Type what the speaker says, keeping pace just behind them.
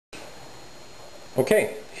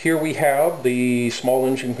Okay, here we have the small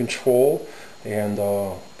engine control and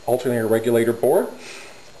alternator regulator board.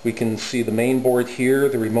 We can see the main board here,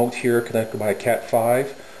 the remote here connected by a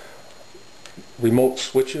Cat5. Remote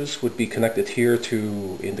switches would be connected here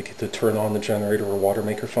to indicate to turn on the generator or water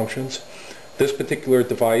maker functions. This particular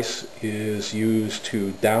device is used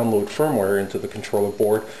to download firmware into the controller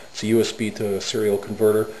board. It's a USB to serial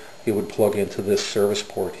converter. It would plug into this service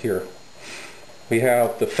port here. We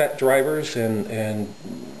have the FET drivers and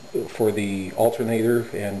for the alternator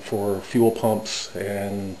and for fuel pumps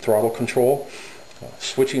and throttle control.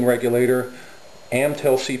 Switching regulator,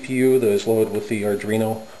 Amtel CPU that is loaded with the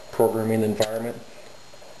Arduino programming environment.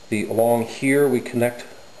 Along here we connect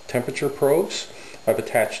temperature probes. I've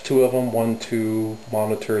attached two of them, one to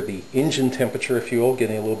monitor the engine temperature, if you will,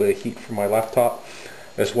 getting a little bit of heat from my laptop,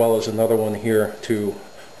 as well as another one here to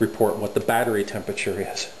report what the battery temperature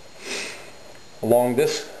is. Along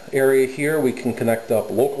this area here we can connect up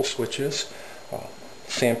local switches,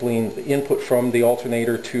 sampling the input from the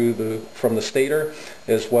alternator from the stator,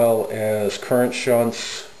 as well as current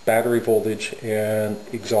shunts, battery voltage, and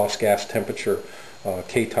exhaust gas temperature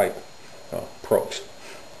K-type probes.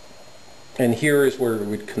 And here is where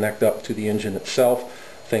we'd connect up to the engine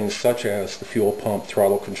itself, things such as the fuel pump,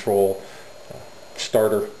 throttle control,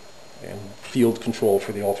 starter, and field control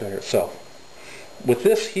for the alternator itself. With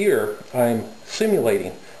this here, I'm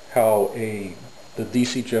simulating how the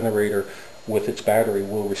DC generator with its battery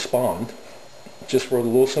will respond. Just wrote a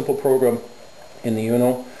little simple program in the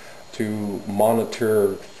UNO to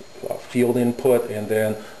monitor field input and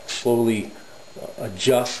then slowly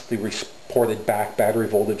adjust the reported back battery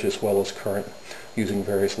voltage as well as current using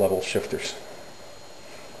various level shifters.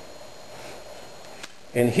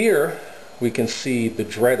 And here we can see the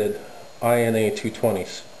dreaded INA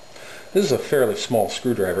 220s. This is a fairly small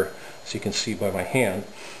screwdriver, as you can see by my hand,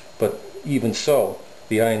 but even so,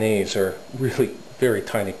 the INAs are really very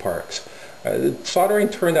tiny parts. Soldering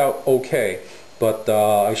turned out okay, but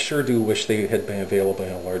I sure do wish they had been available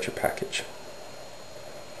in a larger package.